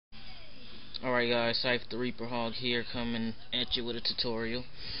Alright guys, Scythe the Reaper Hog here, coming at you with a tutorial.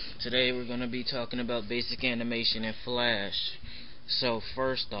 Today we're going to be talking about basic animation in Flash. So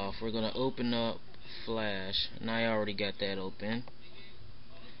first off, we're going to open up Flash, and I already got that open.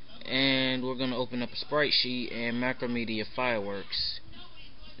 And we're going to open up a sprite sheet and Macromedia Fireworks.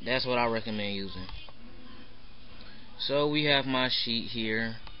 That's what I recommend using. So we have my sheet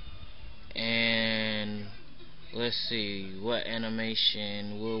here, and let's see, what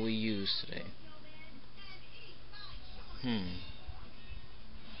animation will we use today?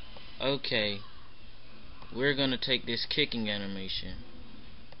 Okay, we're gonna take this kicking animation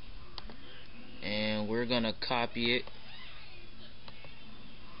and we're gonna copy it.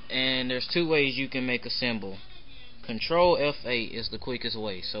 And there's two ways you can make a symbol. Control F8 is the quickest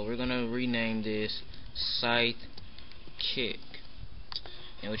way. So we're gonna rename this Scythe Kick.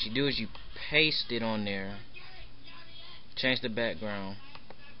 And what you do is you paste it on there. Change the background.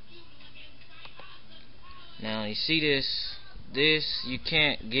 Now you see this you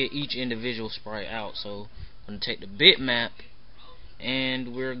can't get each individual sprite out, so I'm going to take the bitmap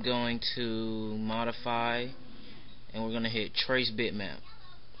and we're going to modify, and we're going to hit trace bitmap.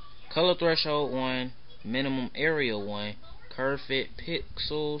 Color threshold 1, minimum area 1, curve fit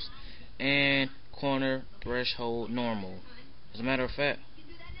pixels, and corner threshold normal. As a matter of fact,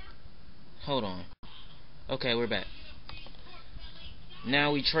 hold on. Okay, we're back.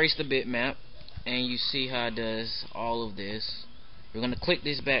 Now we trace the bitmap, and you see how it does all of this. We're going to click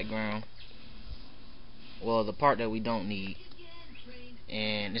this background, well, the part that we don't need,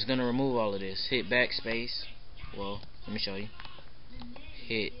 and it's going to remove all of this. Hit backspace. Well, let me show you.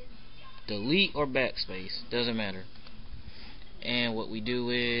 Hit delete or backspace, doesn't matter. And what we do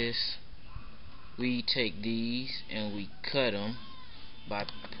is we take these and we cut them by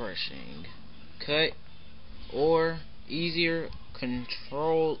pressing cut, or easier,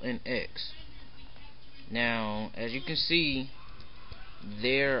 Control and X. Now, as you can see,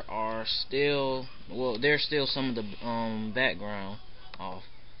 there's still some of the background off.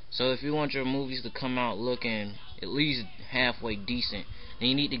 So if you want your movies to come out looking at least halfway decent, then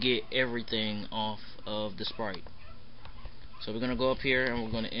you need to get everything off of the sprite. So we're gonna go up here and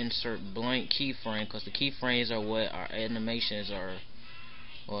we're gonna insert blank keyframe, because the keyframes are what our animations are.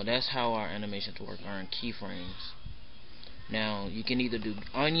 Well, that's how our animations work, are in keyframes. Now you can either do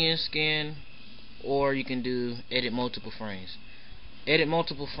onion skin, or you can do edit multiple frames. Edit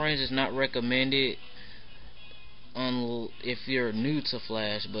multiple frames is not recommended if you're new to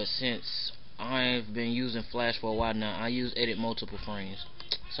Flash, but since I've been using Flash for a while now, I use edit multiple frames.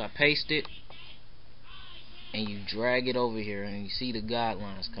 So I paste it and you drag it over here, and you see the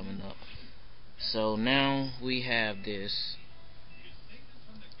guidelines coming up. So now we have this,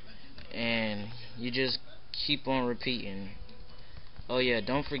 and you just keep on repeating. Oh yeah,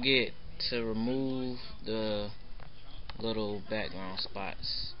 don't forget to remove the little background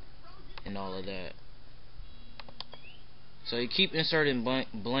spots and all of that. So you keep inserting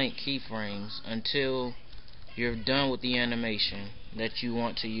blank keyframes until you're done with the animation that you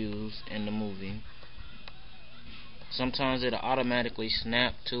want to use in the movie. Sometimes it'll automatically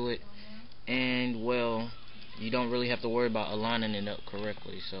snap to it, and well, you don't really have to worry about aligning it up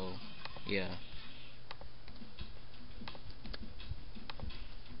correctly. So yeah.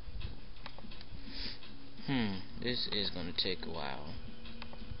 This is gonna take a while.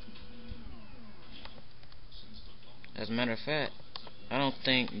 As a matter of fact, I don't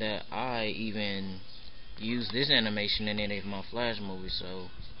think that I even use this animation in any of my Flash movies, so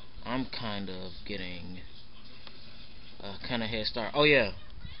I'm kind of getting a kind of head start. Oh yeah,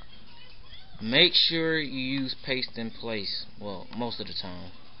 make sure you use paste in place. Well, most of the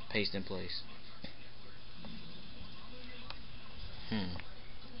time, paste in place.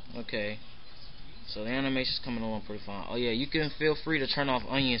 Okay. So the animation's coming along pretty fine. Oh yeah, you can feel free to turn off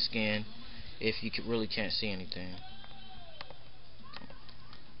onion skin if you really can't see anything.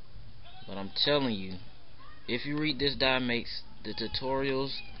 But I'm telling you, if you read this guy makes the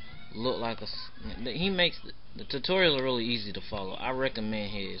tutorials look like the tutorials are really easy to follow. I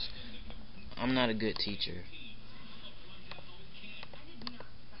recommend his. I'm not a good teacher.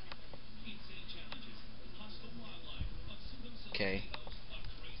 Okay.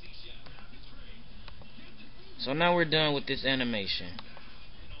 So now we're done with this animation.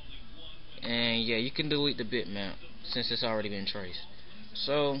 And yeah, you can delete the bitmap since it's already been traced.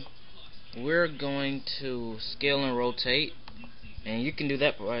 So we're going to scale and rotate, and you can do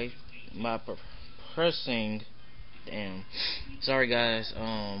that by pressing. Damn, sorry guys.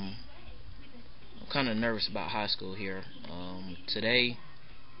 I'm kind of nervous about high school here. Today,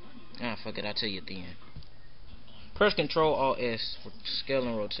 fuck it, I'll tell you at the end. Press Control Alt S for scale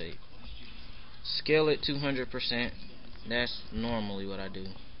and rotate. scale it 200%. That's normally what I do.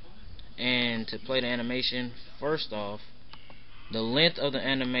 And to play the animation, first off, the length of the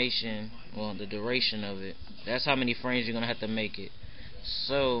animation, well, the duration of it, that's how many frames you're gonna have to make it.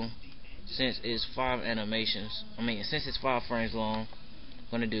 So since it's since it's 5 frames long, I'm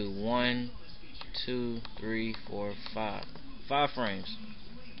gonna do 1, 2, 3, 4, 5. 5 frames.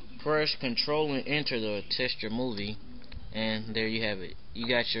 Press Control and Enter to test your movie, and there you have it. You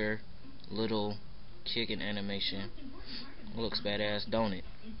got your little kicking animation. Looks badass, don't it?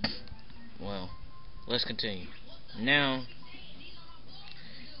 Well, let's continue. Now,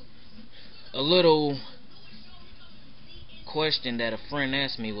 a little question that a friend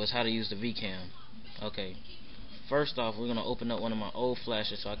asked me was how to use the VCam. Okay, first off, we're gonna open up one of my old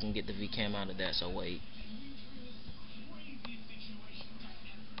flashes so I can get the VCam out of that. So wait.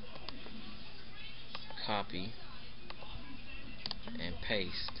 Copy and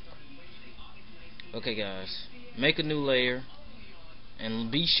paste. Okay guys, make a new layer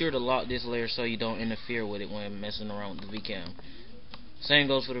and be sure to lock this layer so you don't interfere with it when messing around with the VCam. Same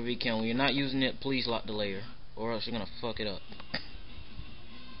goes for the VCam. When you're not using it, please lock the layer or else you're gonna fuck it up.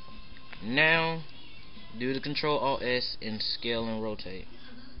 Now do the Control Alt S and scale and rotate,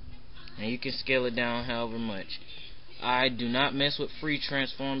 and you can scale it down however much. I do not mess with free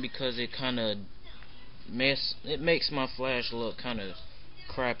transform because it makes my flash look kinda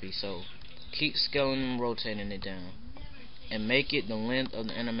crappy, so keep scaling and rotating it down and make it the length of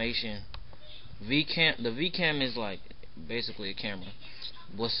the animation. The VCam is like basically a camera.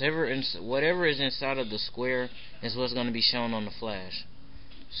 Whatever is inside of the square is what's going to be shown on the flash.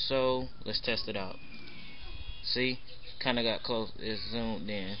 So let's test it out. See, kinda got close. It's zoomed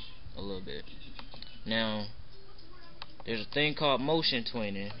in a little bit. Now there's a thing called motion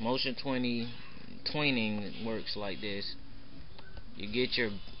tweening. Tweening works like this. You get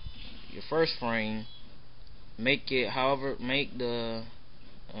your first frame, make however long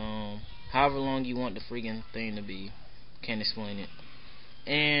you want the freaking thing to be. Can't explain it.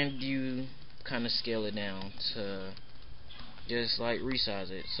 And you kinda scale it down to just like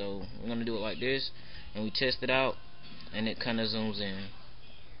resize it. So we're gonna do it like this, and we test it out, and it kinda zooms in.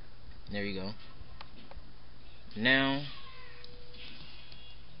 There you go. Now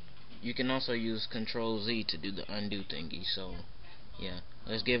you can also use Control Z to do the undo thingy. So yeah,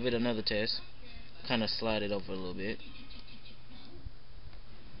 let's give it another test. Kinda slide it over a little bit.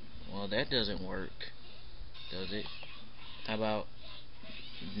 Well, that doesn't work, does it? How about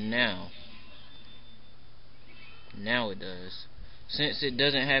now? Now it does. Since it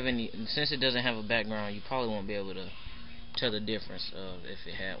doesn't have a background, you probably won't be able to tell the difference of if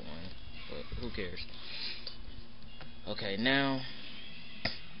it had one, but who cares? Okay, now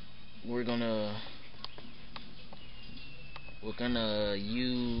we're gonna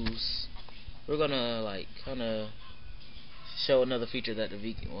like kinda show another feature that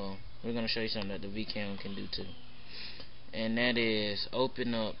we're gonna show you something that the VCam can do too, and that is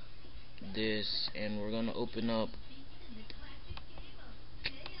open up this, and we're gonna open up.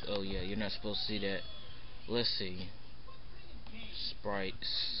 Oh yeah, you're not supposed to see that. Let's see.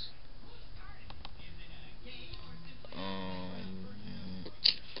 Sprites.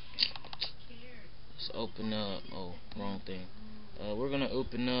 Let's open up. Oh, wrong thing. We're gonna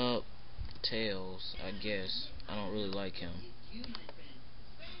open up Tails, I guess. I don't really like him,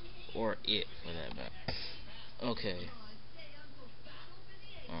 or it for that matter. Okay.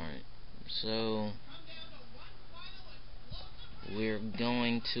 Alright. So we're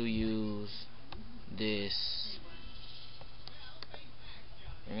going to use this.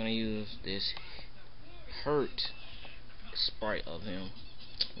 We're gonna use this hurt sprite of him.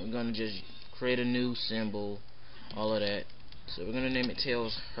 We're gonna just create a new symbol, all of that. So we're gonna name it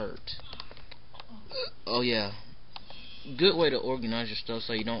Tails Hurt. Oh yeah, good way to organize your stuff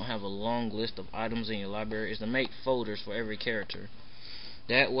so you don't have a long list of items in your library is to make folders for every character.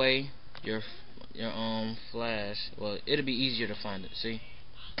 That way your flash, well, it'll be easier to find it. See,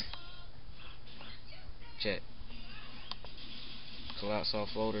 check collapse all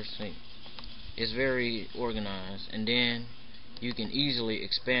folders. See, it's very organized, and then you can easily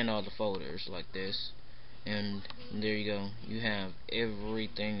expand all the folders like this, and there you go. You have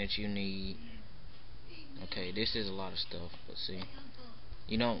everything that you need. Okay, this is a lot of stuff, but see,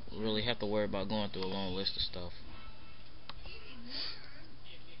 you don't really have to worry about going through a long list of stuff.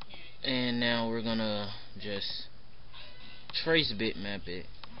 And now we're gonna just trace bitmap it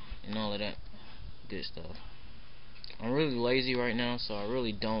and all of that good stuff. I'm really lazy right now, so I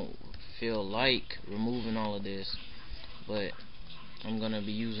really don't feel like removing all of this, but I'm gonna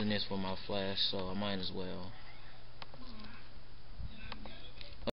be using this for my flash, so I might as well.